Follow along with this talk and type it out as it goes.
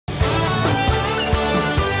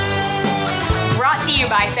Brought to you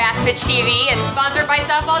by Fastpitch TV and sponsored by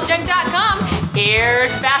SoftballJunk.com.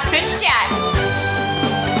 Here's Fastpitch Chat.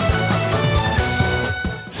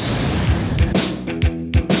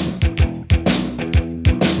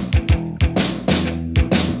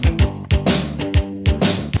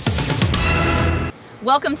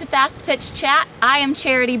 Welcome to Fastpitch Chat. I am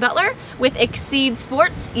Charity Butler with Exceed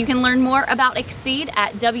Sports. You can learn more about Exceed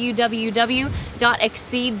at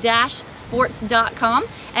www.exceed-sports.com.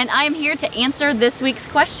 And I am here to answer this week's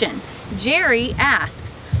question. Jerry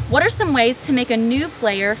asks, what are some ways to make a new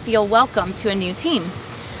player feel welcome to a new team?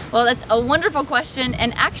 Well, that's a wonderful question,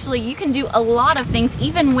 and actually you can do a lot of things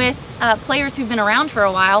even with players who've been around for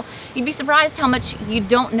a while. You'd be surprised how much you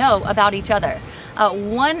don't know about each other.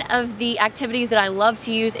 One of the activities that I love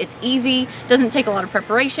to use, it's easy, doesn't take a lot of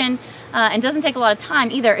preparation, and doesn't take a lot of time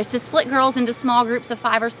either, is to split girls into small groups of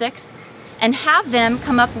 5 or 6 and have them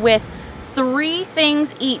come up with 3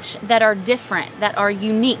 things each that are different, that are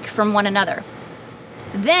unique from one another.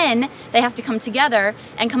 Then they have to come together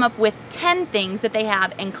and come up with 10 things that they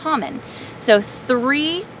have in common. So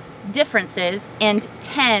 3 differences and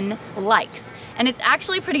 10 likes. And it's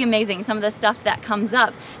actually pretty amazing, some of the stuff that comes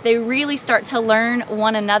up. They really start to learn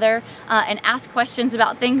one another and ask questions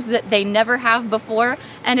about things that they never have before,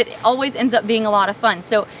 and it always ends up being a lot of fun.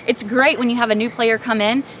 So it's great when you have a new player come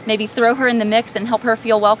in, maybe throw her in the mix and help her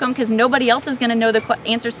feel welcome, because nobody else is gonna know the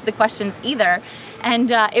answers to the questions either.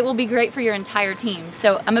 And it will be great for your entire team.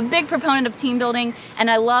 So I'm a big proponent of team building,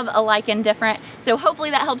 and I love alike and different. So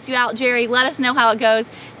hopefully that helps you out, Jerry. Let us know how it goes.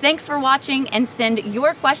 Thanks for watching, and send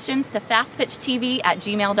your questions to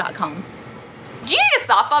fastpitchtv@gmail.com. Do you need a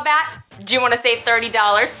softball bat? Do you want to save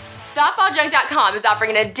 $30? SoftballJunk.com is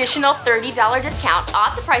offering an additional $30 discount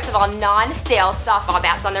off the price of all non-sale softball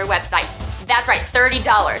bats on their website. That's right,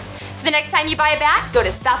 $30. So the next time you buy a bat, go to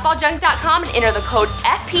SoftballJunk.com and enter the code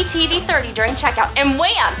FPTV30 during checkout, and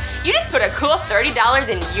wham! You just put a cool $30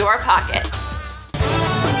 in your pocket.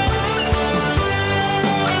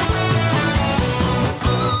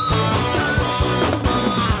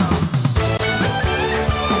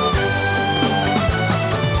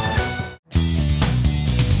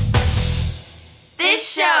 This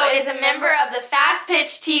show is a member of the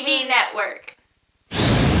Fastpitch TV network.